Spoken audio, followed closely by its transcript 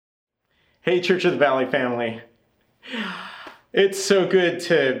Hey, Church of the Valley family. It's so good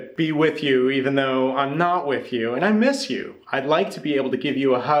to be with you, even though I'm not with you, and I miss you. I'd like to be able to give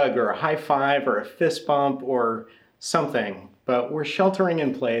you a hug or a high five or a fist bump or something, but we're sheltering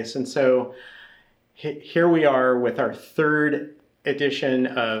in place, and so here we are with our third edition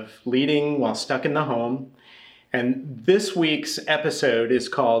of Leading While Stuck in the Home. And this week's episode is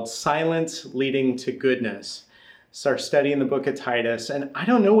called Silence Leading to Goodness. It's our study in the book of Titus. And I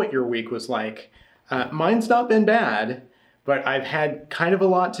don't know what your week was like. Mine's not been bad, but I've had kind of a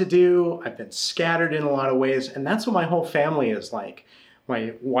lot to do. I've been scattered in a lot of ways. And that's what my whole family is like.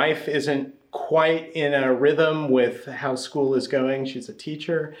 My wife isn't quite in a rhythm with how school is going. She's a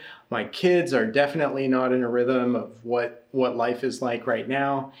teacher. My kids are definitely not in a rhythm of what life is like right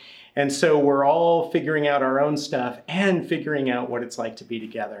now. And so we're all figuring out our own stuff and figuring out what it's like to be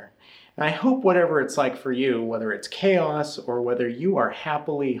together. And I hope whatever it's like for you, whether it's chaos or whether you are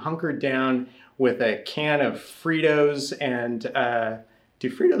happily hunkered down with a can of Fritos and, do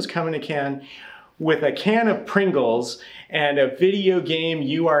Fritos come in a can? With a can of Pringles and a video game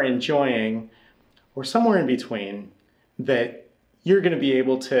you are enjoying, or somewhere in between, that you're going to be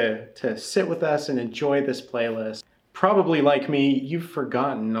able to sit with us and enjoy this playlist. Probably like me, you've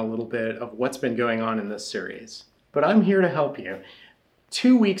forgotten a little bit of what's been going on in this series, but I'm here to help you.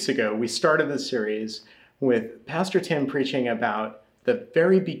 2 weeks ago, we started the series with Pastor Tim preaching about the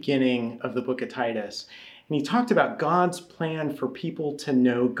very beginning of the book of Titus, and he talked about God's plan for people to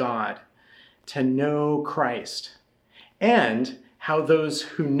know God, to know Christ, and how those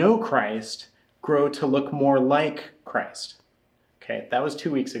who know Christ grow to look more like Christ. Okay, that was 2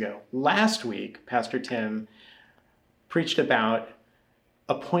 weeks ago. Last week, Pastor Tim preached about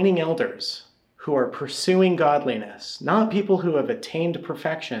appointing elders who are pursuing godliness, not people who have attained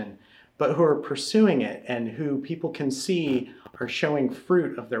perfection, but who are pursuing it and who people can see are showing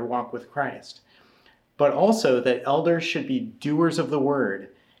fruit of their walk with Christ. But also that elders should be doers of the word,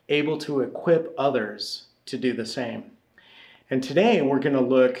 able to equip others to do the same. And today we're going to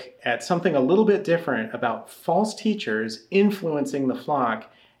look at something a little bit different about false teachers influencing the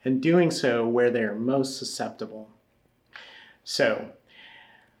flock and doing so where they are most susceptible. So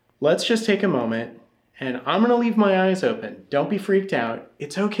let's just take a moment, and I'm going to leave my eyes open. Don't be freaked out.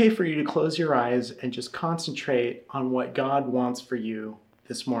 It's okay for you to close your eyes and just concentrate on what God wants for you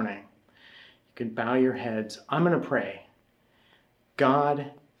this morning. You can bow your heads. I'm going to pray.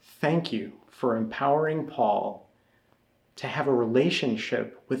 God, thank you for empowering Paul to have a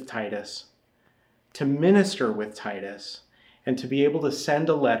relationship with Titus, to minister with Titus, and to be able to send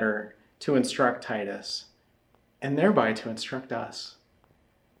a letter to instruct Titus, and thereby to instruct us.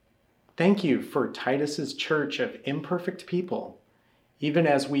 Thank you for Titus's church of imperfect people. Even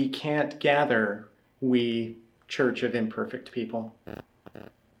as we can't gather, we, church of imperfect people.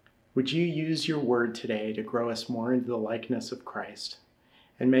 Would you use your word today to grow us more into the likeness of Christ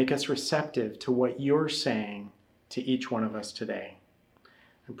and make us receptive to what you're saying to each one of us today?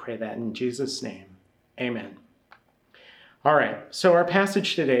 I pray that in Jesus' name. Amen. All right, so our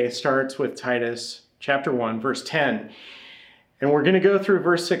passage today starts with Titus chapter 1, verse 10. And we're going to go through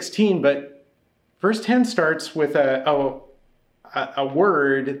verse 16, but verse 10 starts with a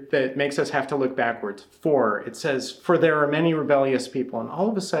word that makes us have to look backwards. For, it says, for there are many rebellious people. And all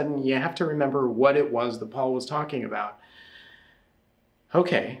of a sudden, you have to remember what it was that Paul was talking about.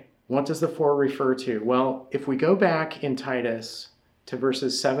 Okay, what does the for refer to? Well, if we go back in Titus to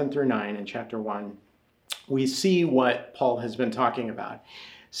verses 7 through 9 in chapter 1, we see what Paul has been talking about.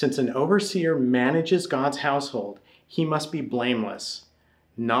 Since an overseer manages God's household, he must be blameless,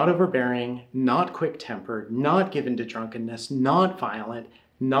 not overbearing, not quick-tempered, not given to drunkenness, not violent,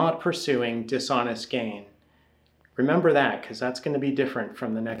 not pursuing dishonest gain. Remember that, because that's going to be different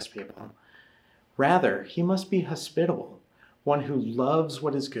from the next people. Rather, he must be hospitable, one who loves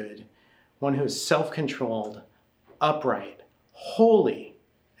what is good, one who is self-controlled, upright, holy,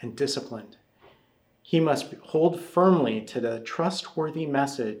 and disciplined. He must hold firmly to the trustworthy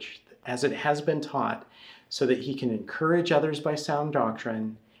message as it has been taught, so that he can encourage others by sound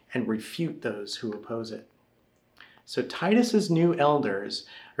doctrine and refute those who oppose it. So Titus's new elders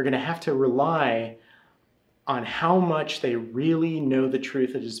are going to have to rely on how much they really know the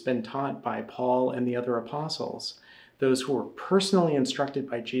truth that has been taught by Paul and the other apostles, those who were personally instructed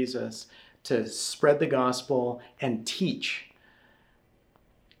by Jesus to spread the gospel and teach.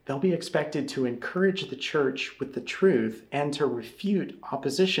 They'll be expected to encourage the church with the truth and to refute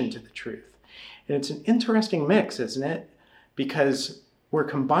opposition to the truth. And it's an interesting mix, isn't it? Because we're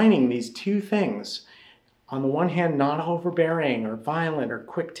combining these two things. On the one hand, not overbearing or violent or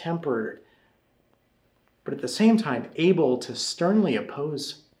quick-tempered, but at the same time able to sternly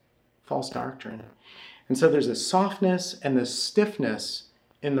oppose false doctrine. And so there's a softness and this stiffness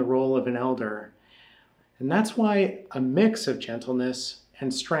in the role of an elder. And that's why a mix of gentleness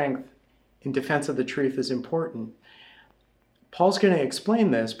and strength in defense of the truth is important. Paul's going to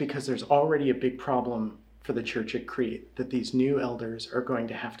explain this because there's already a big problem for the church at Crete that these new elders are going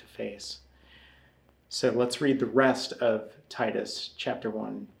to have to face. So let's read the rest of Titus chapter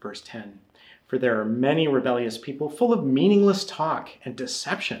 1, verse 10. For there are many rebellious people full of meaningless talk and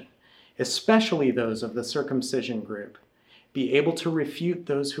deception, especially those of the circumcision group. Be able to refute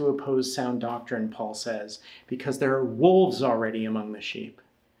those who oppose sound doctrine, Paul says, because there are wolves already among the sheep.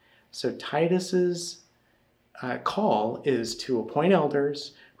 So Titus's call is to appoint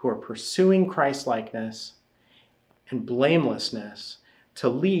elders who are pursuing Christ-likeness and blamelessness to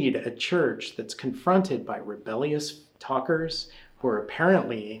lead a church that's confronted by rebellious talkers who are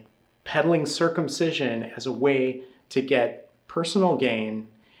apparently peddling circumcision as a way to get personal gain,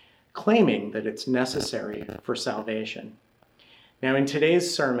 claiming that it's necessary for salvation. Now, in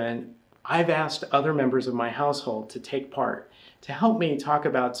today's sermon, I've asked other members of my household to take part to help me talk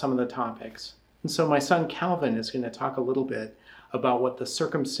about some of the topics. And so my son Calvin is going to talk a little bit about what the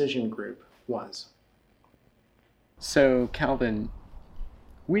circumcision group was. So, Calvin,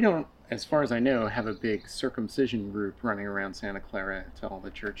 we don't, as far as I know, have a big circumcision group running around Santa Clara to all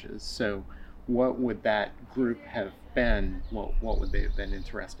the churches. So what would that group have been? What would they have been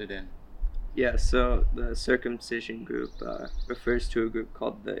interested in? Yeah, so the circumcision group refers to a group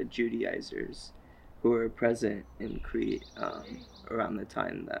called the Judaizers, who were present in Crete around the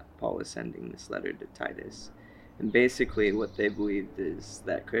time that Paul was sending this letter to Titus. And basically what they believed is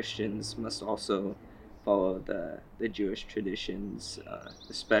that Christians must also follow the Jewish traditions,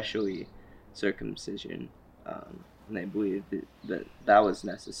 especially circumcision. And they believed that was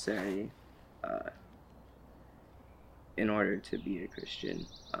necessary in order to be a Christian.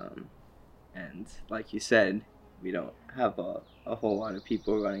 And like you said, we don't have a whole lot of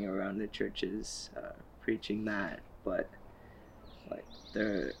people running around the churches preaching that, but like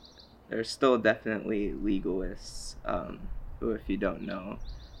there are still definitely legalists who, if you don't know,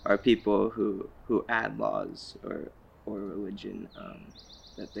 are people who add laws or religion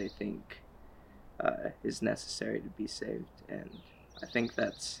that they think is necessary to be saved. And I think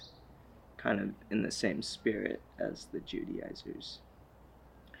that's kind of in the same spirit as the Judaizers.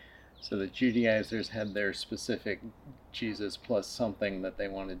 So the Judaizers had their specific Jesus plus something that they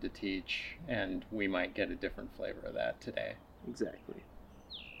wanted to teach, and we might get a different flavor of that today. Exactly.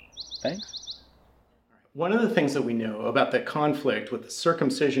 Thanks. One of the things that we know about the conflict with the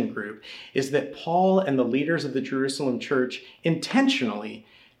circumcision group is that Paul and the leaders of the Jerusalem church intentionally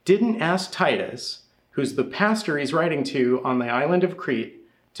didn't ask Titus, who's the pastor he's writing to on the island of Crete,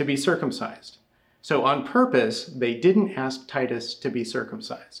 to be circumcised. So on purpose, they didn't ask Titus to be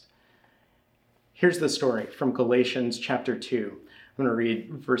circumcised. Here's the story from Galatians chapter 2. I'm going to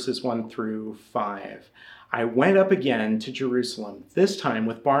read verses 1 through 5. I went up again to Jerusalem, this time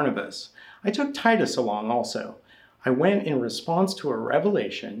with Barnabas. I took Titus along also. I went in response to a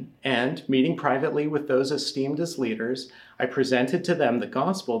revelation, and, meeting privately with those esteemed as leaders, I presented to them the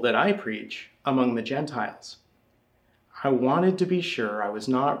gospel that I preach among the Gentiles. I wanted to be sure I was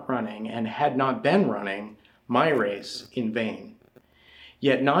not running, and had not been running, my race in vain.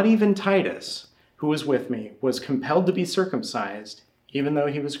 Yet not even Titus, who was with me, was compelled to be circumcised, even though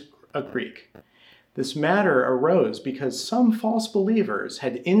he was a Greek. This matter arose because some false believers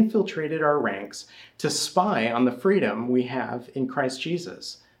had infiltrated our ranks to spy on the freedom we have in Christ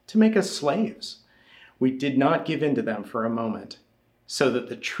Jesus, to make us slaves. We did not give in to them for a moment, so that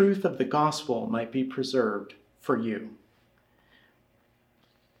the truth of the gospel might be preserved for you.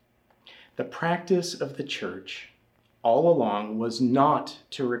 The practice of the church all along was not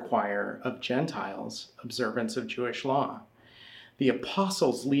to require of Gentiles observance of Jewish law. The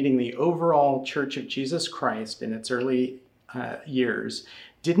apostles leading the overall Church of Jesus Christ in its early years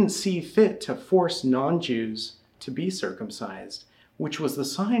didn't see fit to force non-Jews to be circumcised, which was the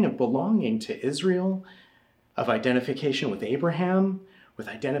sign of belonging to Israel, of identification with Abraham, with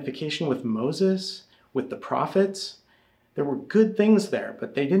identification with Moses, with the prophets. There were good things there,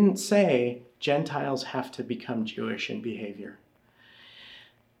 but they didn't say Gentiles have to become Jewish in behavior.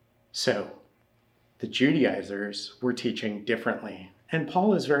 So, the Judaizers were teaching differently, and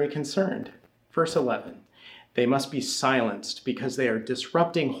Paul is very concerned. Verse 11, they must be silenced because they are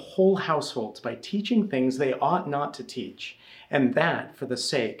disrupting whole households by teaching things they ought not to teach, and that for the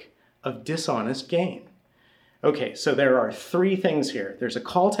sake of dishonest gain. Okay, so there are three things here. There's a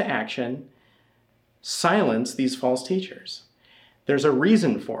call to action, silence these false teachers. There's a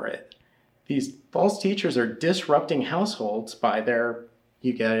reason for it. These false teachers are disrupting households by their,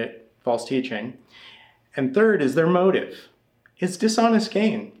 you get it, false teaching. And third is their motive. It's dishonest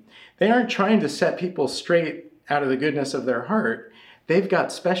gain. They aren't trying to set people straight out of the goodness of their heart. They've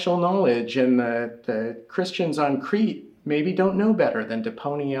got special knowledge, and the Christians on Crete maybe don't know better than to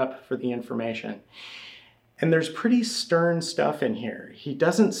pony up for the information. And there's pretty stern stuff in here. He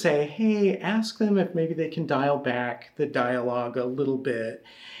doesn't say, hey, ask them if maybe they can dial back the dialogue a little bit.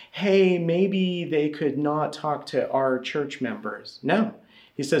 Hey, maybe they could not talk to our church members. No,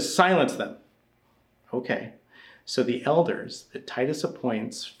 he says, silence them. Okay, so the elders that Titus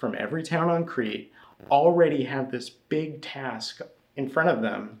appoints from every town on Crete already have this big task in front of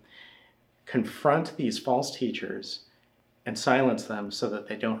them. Confront these false teachers and silence them so that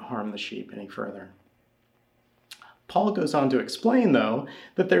they don't harm the sheep any further. Paul goes on to explain, though,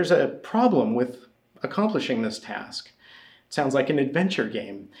 that there's a problem with accomplishing this task. It sounds like an adventure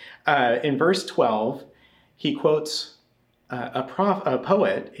game. In verse 12, he quotes a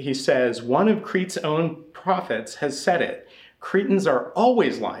poet. He says, one of Crete's own prophets has said it, Cretans are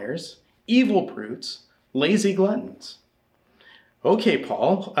always liars, evil brutes, lazy gluttons. Okay,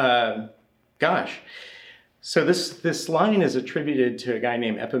 Paul, gosh. So this line is attributed to a guy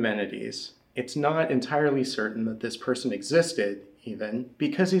named Epimenides. It's not entirely certain that this person existed, even,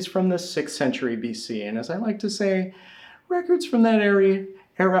 because he's from the 6th century BC. And as I like to say, records from that era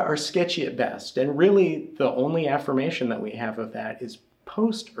are sketchy at best. And really, the only affirmation that we have of that is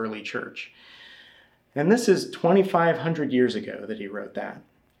post-early church. And this is 2,500 years ago that he wrote that.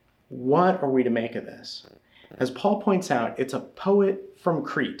 What are we to make of this? As Paul points out, it's a poet from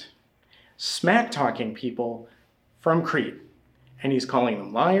Crete, smack-talking people from Crete. And he's calling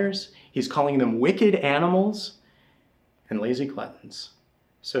them liars, he's calling them wicked animals, and lazy gluttons.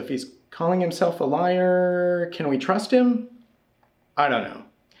 So if he's calling himself a liar, can we trust him? I don't know.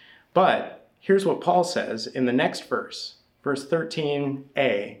 But here's what Paul says in the next verse, verse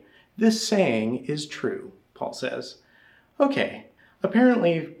 13a. This saying is true, Paul says. Okay,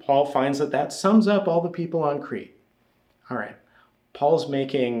 apparently Paul finds that sums up all the people on Crete. All right, Paul's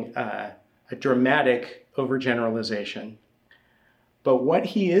making a dramatic overgeneralization. But what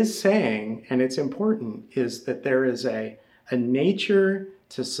he is saying, and it's important, is that there is a nature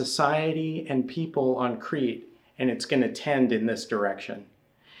to society and people on Crete, and it's going to tend in this direction.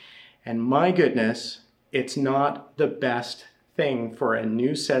 And my goodness, it's not the best thing for a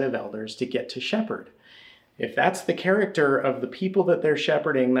new set of elders to get to shepherd. If that's the character of the people that they're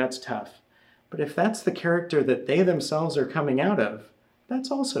shepherding, that's tough. But if that's the character that they themselves are coming out of,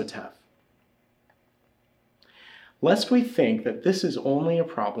 that's also tough. Lest we think that this is only a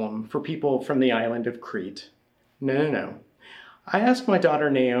problem for people from the island of Crete. No. I asked my daughter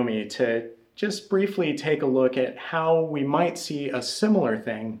Naomi to just briefly take a look at how we might see a similar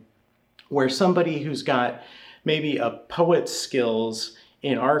thing where somebody who's got maybe a poet's skills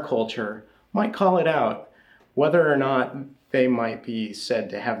in our culture might call it out, whether or not they might be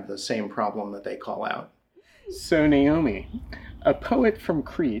said to have the same problem that they call out. So Naomi, a poet from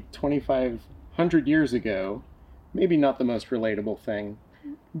Crete 2,500 years ago, maybe not the most relatable thing.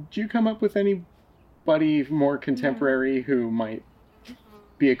 Did you come up with anybody more contemporary who might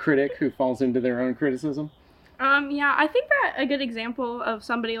be a critic who falls into their own criticism? Yeah, I think that a good example of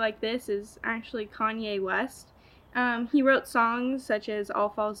somebody like this is actually Kanye West. He wrote songs such as All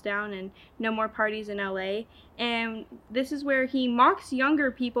Falls Down and No More Parties in LA, and this is where he mocks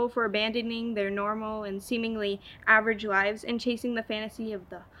younger people for abandoning their normal and seemingly average lives and chasing the fantasy of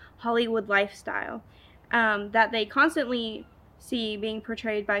the Hollywood lifestyle that they constantly see being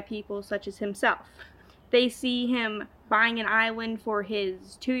portrayed by people such as himself. They see him buying an island for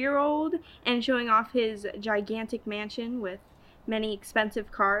his 2-year-old and showing off his gigantic mansion with many expensive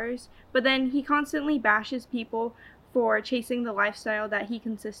cars, but then he constantly bashes people for chasing the lifestyle that he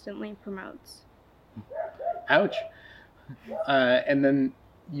consistently promotes. Ouch. And then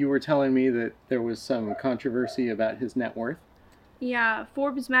you were telling me that there was some controversy about his net worth? Yeah,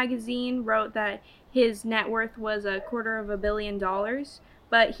 Forbes magazine wrote that his net worth was $250 million,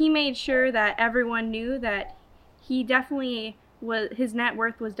 but he made sure that everyone knew that his net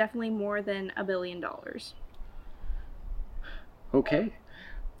worth was definitely more than $1 billion. Okay.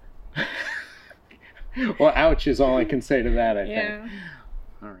 Well, ouch is all I can say to that, I think. Yeah.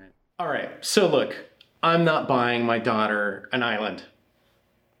 All right. So look, I'm not buying my daughter an island.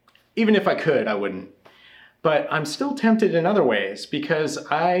 Even if I could, I wouldn't. But I'm still tempted in other ways because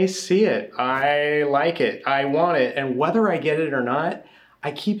I see it, I like it, I want it, and whether I get it or not,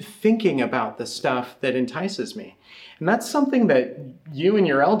 I keep thinking about the stuff that entices me. And that's something that you and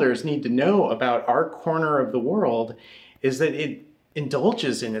your elders need to know about our corner of the world, is that it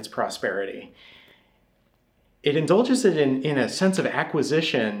indulges in its prosperity. It indulges it in a sense of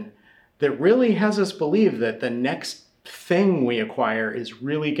acquisition that really has us believe that the next thing we acquire is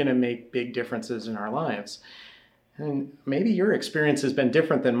really going to make big differences in our lives. And maybe your experience has been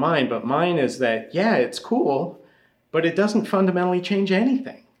different than mine, but mine is that, yeah, it's cool, but it doesn't fundamentally change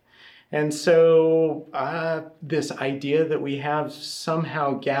anything. And so this idea that we have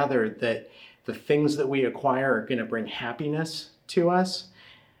somehow gathered that the things that we acquire are going to bring happiness to us,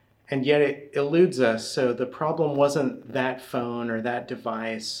 and yet it eludes us. So the problem wasn't that phone or that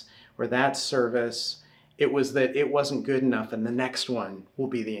device or that service. It was that it wasn't good enough, and the next one will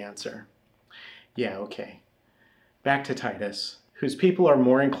be the answer. Yeah, okay. Back to Titus, whose people are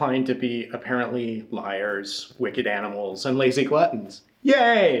more inclined to be apparently liars, wicked animals, and lazy gluttons.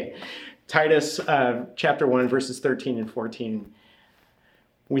 Yay! Titus chapter 1, verses 13 and 14.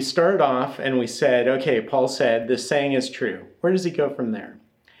 We started off and we said, okay, Paul said, this saying is true. Where does he go from there?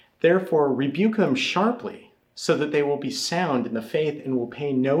 Therefore, rebuke them sharply, so that they will be sound in the faith and will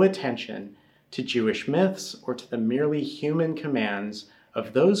pay no attention to Jewish myths or to the merely human commands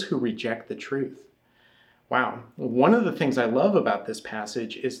of those who reject the truth. Wow. One of the things I love about this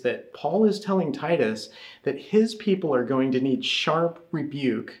passage is that Paul is telling Titus that his people are going to need sharp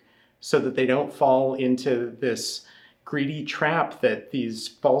rebuke so that they don't fall into this greedy trap that these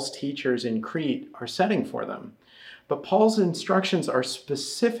false teachers in Crete are setting for them. But Paul's instructions are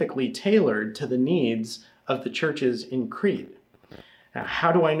specifically tailored to the needs of the churches in Crete. Now,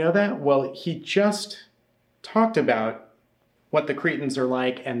 how do I know that? Well, he just talked about what the Cretans are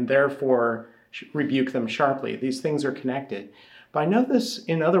like and therefore rebuke them sharply. These things are connected. But I know this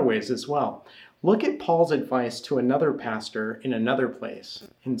in other ways as well. Look at Paul's advice to another pastor in another place,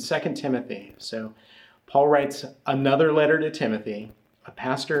 in 2 Timothy. So Paul writes another letter to Timothy, a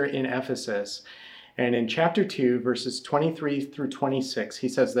pastor in Ephesus, and in chapter 2, verses 23 through 26, he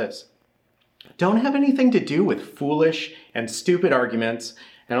says this: "Don't have anything to do with foolish and stupid arguments."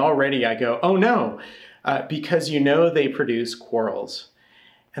 And already I go, oh no, because you know they produce quarrels.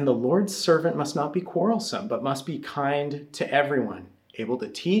 And the Lord's servant must not be quarrelsome, but must be kind to everyone, able to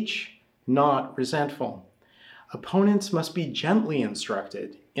teach, not resentful. Opponents must be gently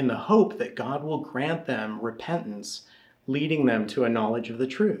instructed in the hope that God will grant them repentance, leading them to a knowledge of the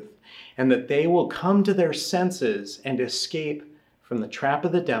truth, and that they will come to their senses and escape from the trap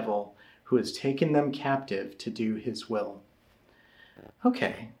of the devil who has taken them captive to do his will.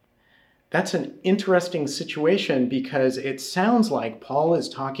 Okay, that's an interesting situation because it sounds like Paul is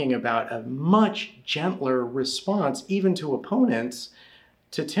talking about a much gentler response, even to opponents,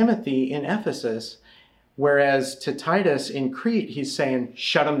 to Timothy in Ephesus, whereas to Titus in Crete, he's saying,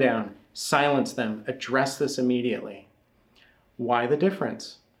 shut them down, silence them, address this immediately. Why the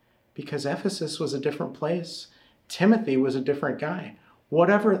difference? Because Ephesus was a different place. Timothy was a different guy. What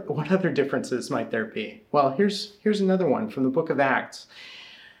other differences might there be? Well, here's another one from the book of Acts.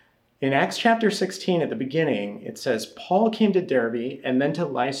 In Acts chapter 16 at the beginning, it says, Paul came to Derbe and then to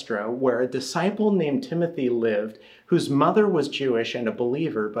Lystra, where a disciple named Timothy lived, whose mother was Jewish and a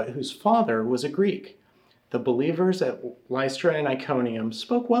believer, but whose father was a Greek. The believers at Lystra and Iconium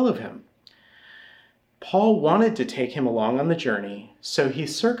spoke well of him. Paul wanted to take him along on the journey, so he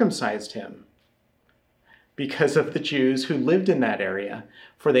circumcised him because of the Jews who lived in that area,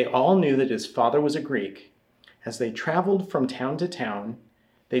 for they all knew that his father was a Greek. As they traveled from town to town,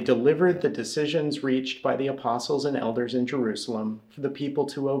 they delivered the decisions reached by the apostles and elders in Jerusalem for the people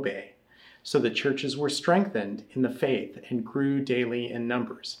to obey. So the churches were strengthened in the faith and grew daily in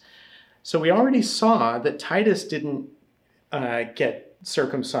numbers. So we already saw that Titus didn't get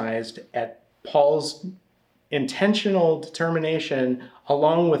circumcised at Paul's intentional determination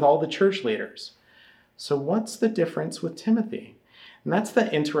along with all the church leaders. So what's the difference with Timothy? And that's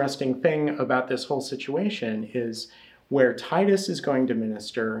the interesting thing about this whole situation is where Titus is going to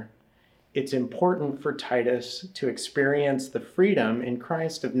minister, it's important for Titus to experience the freedom in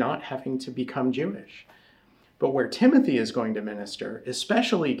Christ of not having to become Jewish. But where Timothy is going to minister,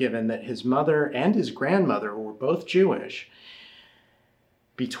 especially given that his mother and his grandmother were both Jewish,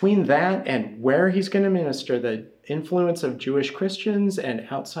 between that and where he's going to minister, the influence of Jewish Christians and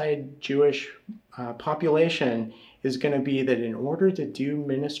outside Jewish population is going to be that in order to do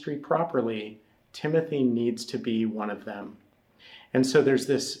ministry properly, Timothy needs to be one of them. And so there's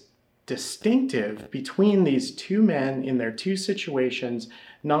this distinctive between these two men in their two situations,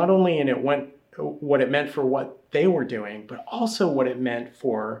 not only in what it meant for what they were doing, but also what it meant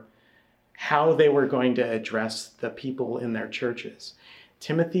for how they were going to address the people in their churches.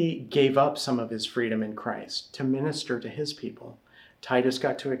 Timothy gave up some of his freedom in Christ to minister to his people. Titus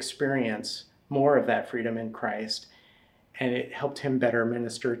got to experience more of that freedom in Christ, and it helped him better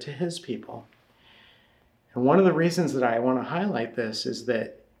minister to his people. And one of the reasons that I want to highlight this is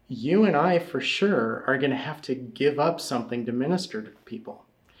that you and I for sure are going to have to give up something to minister to people.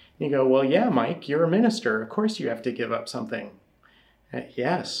 You go, well, yeah, Mike, you're a minister. Of course you have to give up something.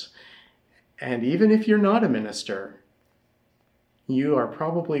 Yes. And even if you're not a minister, you are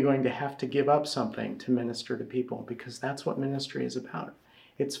probably going to have to give up something to minister to people, because that's what ministry is about.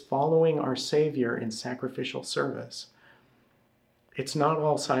 It's following our Savior in sacrificial service. It's not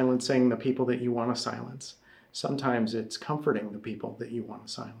all silencing the people that you want to silence. Sometimes it's comforting the people that you want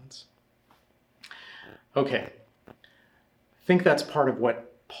to silence. Okay. I think that's part of what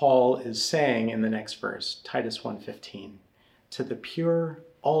Paul is saying in the next verse, Titus 1:15. To the pure,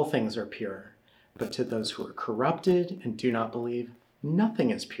 all things are pure, but to those who are corrupted and do not believe, nothing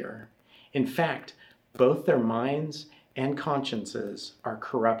is pure. In fact, both their minds and consciences are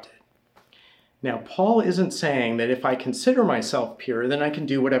corrupted. Now, Paul isn't saying that if I consider myself pure, then I can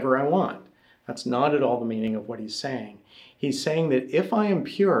do whatever I want. That's not at all the meaning of what he's saying. He's saying that if I am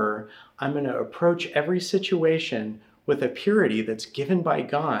pure, I'm going to approach every situation with a purity that's given by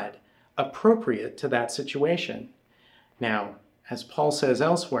God, appropriate to that situation. Now, as Paul says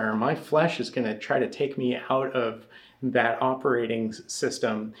elsewhere, my flesh is going to try to take me out of that operating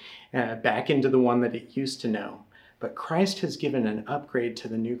system back into the one that it used to know. But Christ has given an upgrade to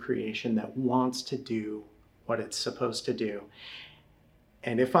the new creation that wants to do what it's supposed to do.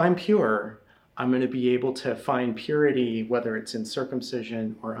 And if I'm pure, I'm going to be able to find purity, whether it's in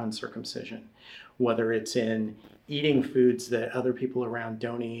circumcision or uncircumcision, whether it's in eating foods that other people around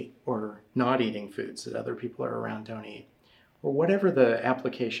don't eat, or not eating foods that other people are around don't eat, or whatever the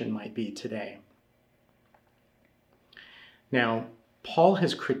application might be today. Now, Paul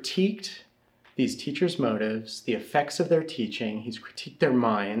has critiqued these teachers' motives, the effects of their teaching. He's critiqued their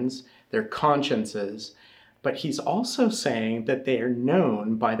minds, their consciences, but he's also saying that they are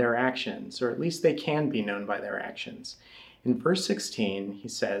known by their actions, or at least they can be known by their actions. In verse 16, he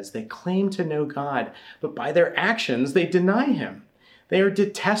says, they claim to know God, but by their actions they deny him. They are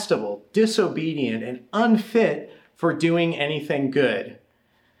detestable, disobedient, and unfit for doing anything good.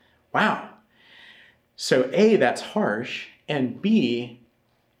 Wow. So A, that's harsh, and B,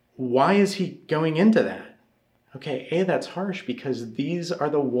 why is he going into that? Okay, A, that's harsh because these are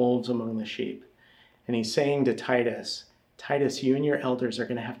the wolves among the sheep. And he's saying to Titus, Titus, you and your elders are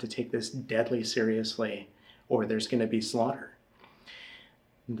going to have to take this deadly seriously, or there's going to be slaughter.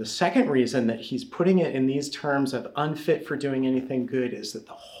 The second reason that he's putting it in these terms of unfit for doing anything good is that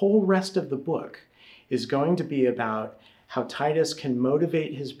the whole rest of the book is going to be about how Titus can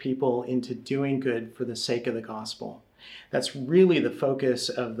motivate his people into doing good for the sake of the gospel. That's really the focus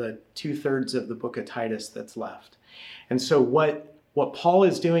of the 2/3 of the book of Titus that's left. And so what Paul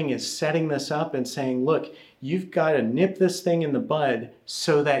is doing is setting this up and saying, look, you've got to nip this thing in the bud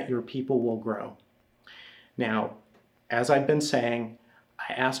so that your people will grow. Now, as I've been saying,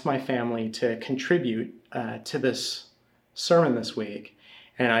 I asked my family to contribute to this sermon this week,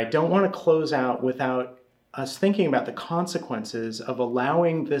 and I don't want to close out without us thinking about the consequences of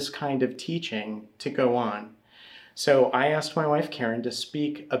allowing this kind of teaching to go on. So I asked my wife Karen to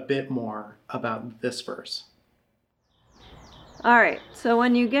speak a bit more about this verse. All right, so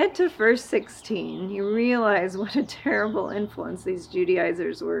when you get to verse 16, you realize what a terrible influence these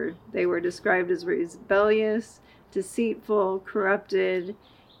Judaizers were. They were described as rebellious, deceitful, corrupted,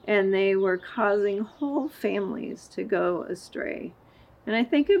 and they were causing whole families to go astray. And I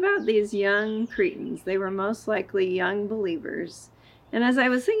think about these young Cretans. They were most likely young believers. And as I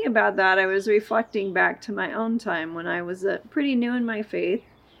was thinking about that, I was reflecting back to my own time when I was pretty new in my faith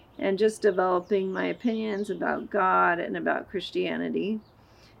and just developing my opinions about God and about Christianity.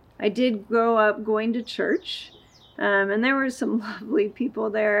 I did grow up going to church, and there were some lovely people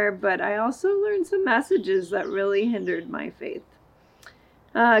there, but I also learned some messages that really hindered my faith.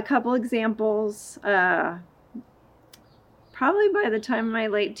 A couple examples. Probably by the time of my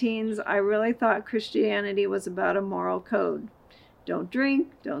late teens, I really thought Christianity was about a moral code. Don't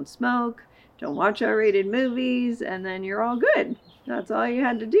drink, don't smoke, don't watch R-rated movies, and then you're all good. That's all you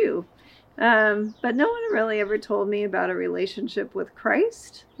had to do. But no one really ever told me about a relationship with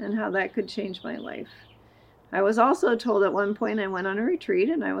Christ and how that could change my life. I was also told at one point I went on a retreat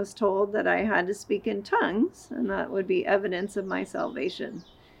and I was told that I had to speak in tongues and that would be evidence of my salvation.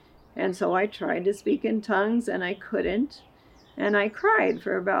 And so I tried to speak in tongues and I couldn't. And I cried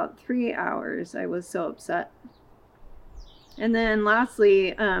for about 3 hours. I was so upset. And then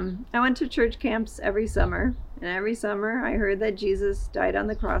lastly, I went to church camps every summer. And every summer I heard that Jesus died on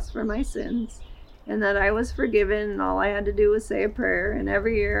the cross for my sins and that I was forgiven and all I had to do was say a prayer. And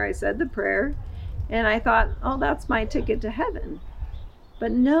every year I said the prayer and I thought, oh, that's my ticket to heaven.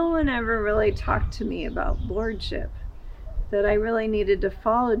 But no one ever really talked to me about lordship. that I really needed to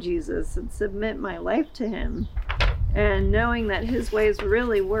follow Jesus and submit my life to him, and knowing that his ways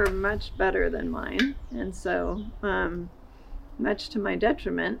really were much better than mine, and so much to my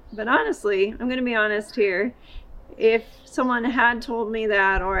detriment. But honestly, I'm going to be honest here, if someone had told me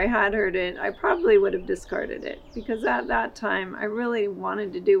that, or I had heard it, I probably would have discarded it, because at that time I really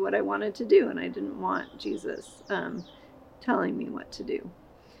wanted to do what I wanted to do, and I didn't want Jesus telling me what to do.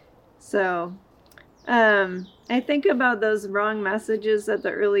 So I think about those wrong messages that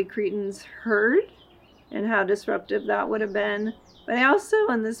the early Cretans heard and how disruptive that would have been. But I also,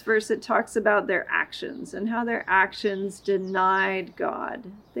 in this verse, it talks about their actions and how their actions denied God.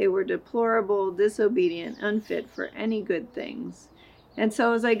 They were deplorable, disobedient, unfit for any good things. And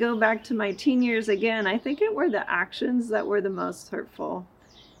so as I go back to my teen years again, I think it were the actions that were the most hurtful.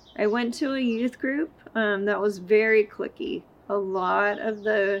 I went to a youth group that was very cliquey. A lot of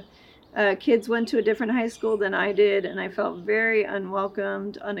the kids went to a different high school than I did, and I felt very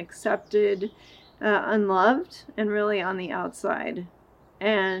unwelcomed, unaccepted, unloved, and really on the outside.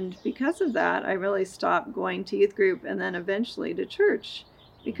 And because of that, I really stopped going to youth group and then eventually to church,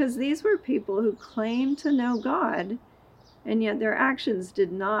 because these were people who claimed to know God, and yet their actions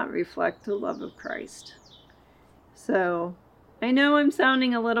did not reflect the love of Christ. So I know I'm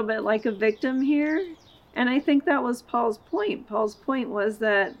sounding a little bit like a victim here, and I think that was Paul's point. Paul's point was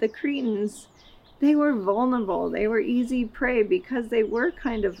that the Cretans, they were vulnerable. They were easy prey because they were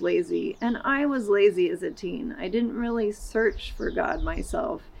kind of lazy. And I was lazy as a teen. I didn't really search for God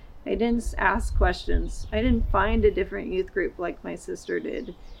myself. I didn't ask questions. I didn't find a different youth group like my sister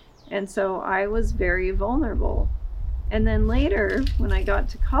did. And so I was very vulnerable. And then later, when I got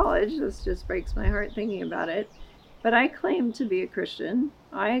to college, this just breaks my heart thinking about it, but I claimed to be a Christian.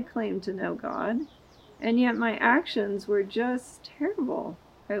 I claimed to know God. And yet my actions were just terrible.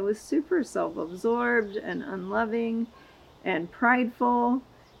 I was super self-absorbed and unloving and prideful,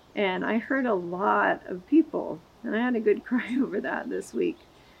 and I hurt a lot of people, and I had a good cry over that this week.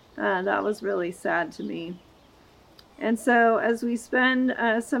 That was really sad to me. And so as we spend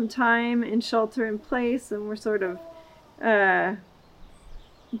some time in shelter in place, and we're sort of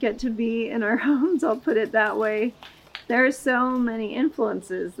get to be in our homes, I'll put it that way, there are so many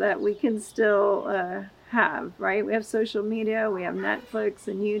influences that we can still have, right? We have social media, we have Netflix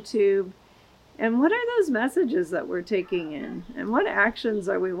and YouTube. And what are those messages that we're taking in? And what actions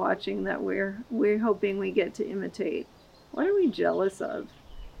are we watching that we're hoping we get to imitate? What are we jealous of?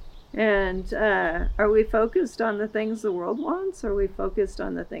 And are we focused on the things the world wants, or are we focused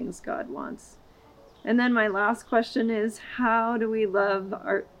on the things God wants? And then my last question is, how do we love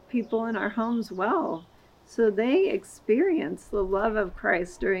our people in our homes well, so they experience the love of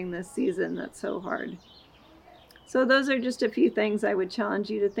Christ during this season that's so hard? So those are just a few things I would challenge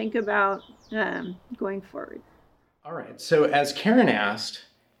you to think about going forward. All right, so as Karen asked,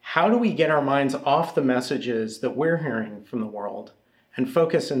 how do we get our minds off the messages that we're hearing from the world and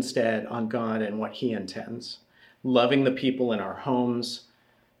focus instead on God and what He intends, loving the people in our homes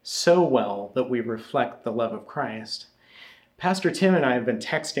so well that we reflect the love of Christ? Pastor Tim and I have been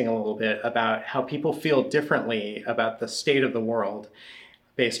texting a little bit about how people feel differently about the state of the world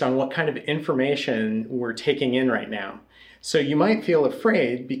based on what kind of information we're taking in right now. So you might feel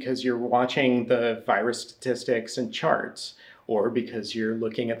afraid because you're watching the virus statistics and charts, or because you're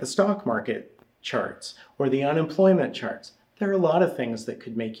looking at the stock market charts or the unemployment charts. There are a lot of things that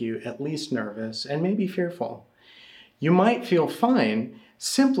could make you at least nervous and maybe fearful. You might feel fine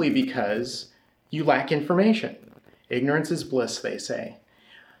simply because you lack information. Ignorance is bliss, they say.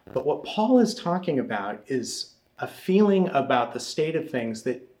 But what Paul is talking about is a feeling about the state of things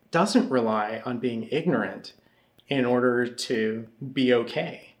that doesn't rely on being ignorant in order to be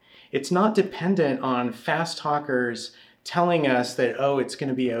okay. It's not dependent on fast talkers telling us that, oh, it's going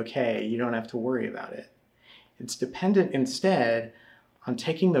to be okay, you don't have to worry about it. It's dependent instead on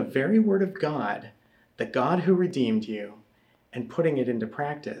taking the very word of God, the God who redeemed you, and putting it into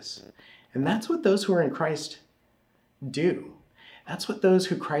practice. And that's what those who are in Christ do. That's what those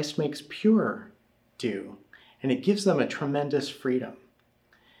who Christ makes pure do. And it gives them a tremendous freedom.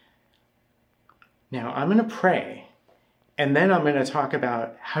 Now, I'm going to pray, and then I'm going to talk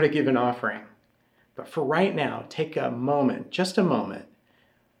about how to give an offering. But for right now, take a moment, just a moment,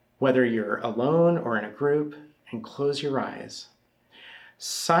 whether you're alone or in a group, and close your eyes.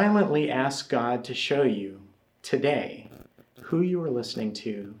 Silently ask God to show you today who you are listening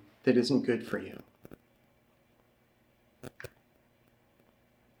to that isn't good for you.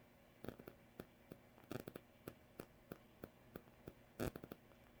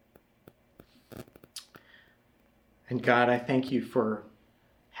 And God, I thank you for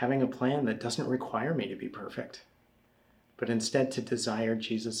having a plan that doesn't require me to be perfect, but instead to desire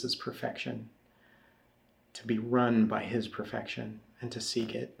Jesus' perfection, to be run by his perfection, and to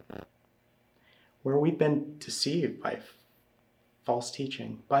seek it. Where we've been deceived by false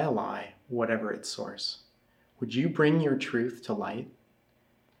teaching, by a lie, whatever its source, would you bring your truth to light?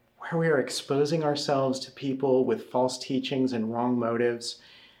 Where we are exposing ourselves to people with false teachings and wrong motives,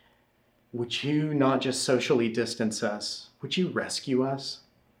 would you not just socially distance us? Would you rescue us?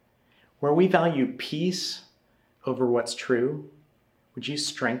 Where we value peace over what's true, would you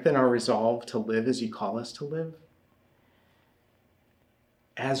strengthen our resolve to live as you call us to live?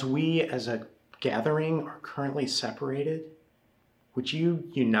 As we as a gathering are currently separated, would you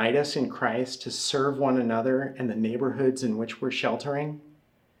unite us in Christ to serve one another in the neighborhoods in which we're sheltering?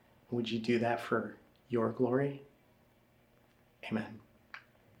 Would you do that for your glory? Amen.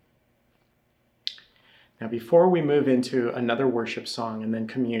 Now, before we move into another worship song and then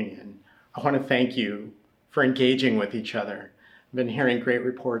communion, I want to thank you for engaging with each other. I've been hearing great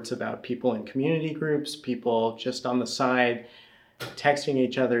reports about people in community groups, people just on the side, texting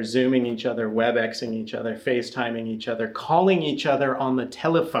each other, Zooming each other, WebExing each other, FaceTiming each other, calling each other on the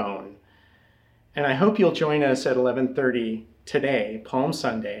telephone. And I hope you'll join us at 11:30 today, Palm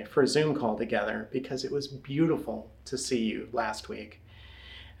Sunday, for a Zoom call together, because it was beautiful to see you last week.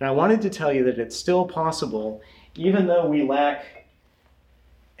 And I wanted to tell you that it's still possible, even though we lack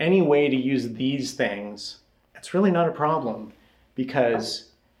any way to use these things, it's really not a problem,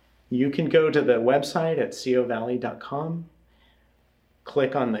 because you can go to the website at covalley.com,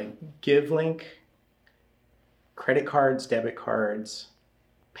 click on the Give link. Credit cards, debit cards,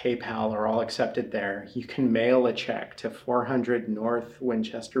 PayPal are all accepted there. You can mail a check to 400 North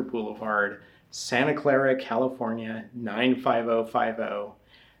Winchester Boulevard, Santa Clara, California, 95050.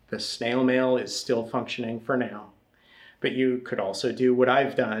 The snail mail is still functioning for now. But you could also do what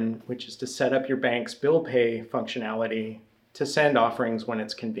I've done, which is to set up your bank's bill pay functionality to send offerings when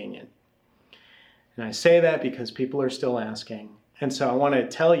it's convenient. And I say that because people are still asking. And so I want to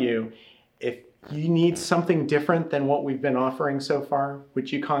tell you, if you need something different than what we've been offering so far,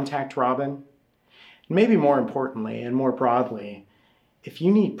 would you contact Robin? Maybe more importantly and more broadly, if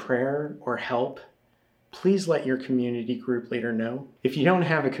you need prayer or help, please let your community group leader know. If you don't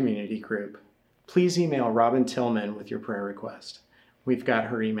have a community group, please email Robin Tillman with your prayer request. We've got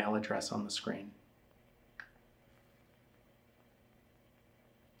her email address on the screen.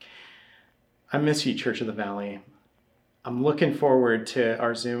 I miss you, Church of the Valley. I'm looking forward to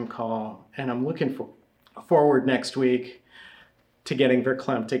our Zoom call, and I'm looking forward next week to getting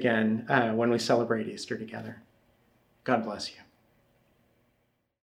verklempt again when we celebrate Easter together. God bless you.